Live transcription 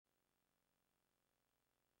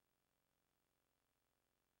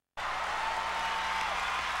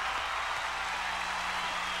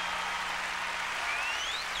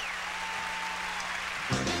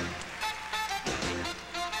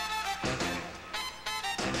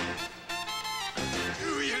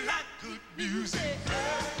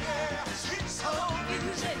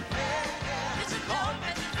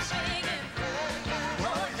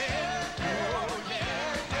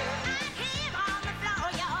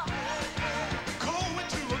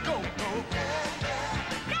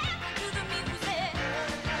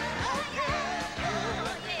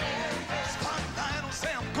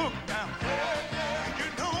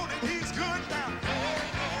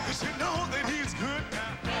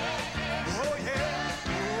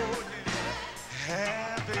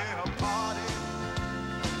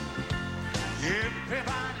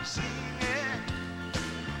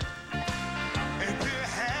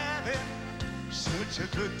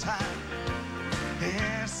good time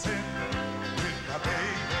dancing with my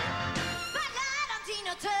baby. Spotlight on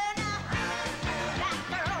Tina Turner. That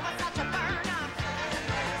girl was such a burner.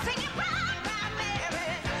 Singing round, round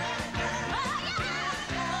Mary. Oh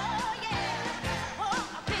yeah, oh yeah. Oh,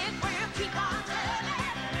 a big wheel keep on turning.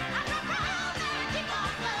 I go round and keep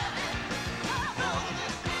on loving. Oh, hold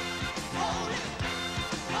it, hold it,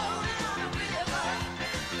 hold it on the river.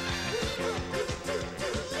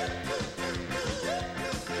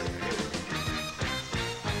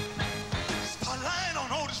 Spotlight on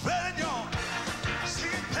Otis Redding, y'all.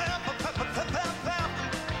 Singing pam, pam, pam, pam, pam, pam,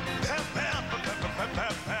 pam, pam, pam, pam, pam,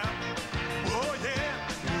 pam, pam. Oh yeah,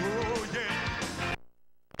 oh yeah.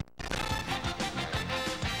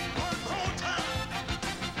 One more time.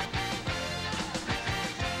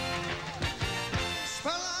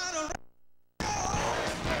 Spotlight on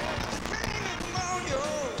King on you.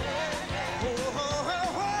 Oh, oh,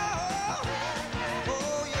 oh, oh,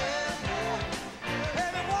 oh, yeah.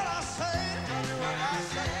 Baby, what I say, baby, what I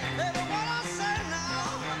say, baby, what I say now,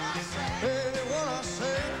 baby, what I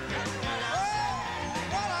say, oh,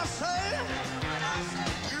 what I say.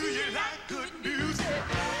 Do you like good music?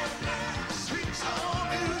 Sweet soul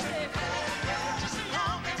music. Just as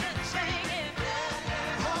long as it's singing.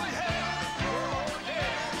 Oh yeah, oh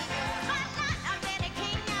yeah. Spotlight on Danny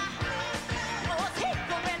King now. Oh, take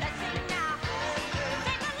the really sing now.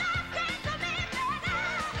 Take a last dance of me, baby.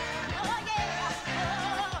 Oh yeah,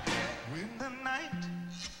 oh. When the night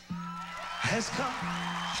has come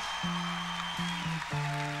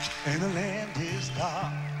and the land is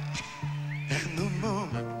dark and the moon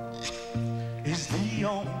is the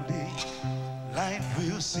only light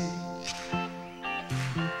we'll see.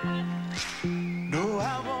 No,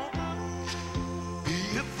 I won't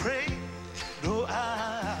be afraid. No,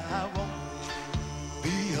 I won't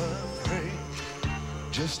be afraid.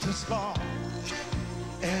 Just as long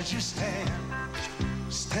as you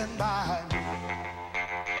stand by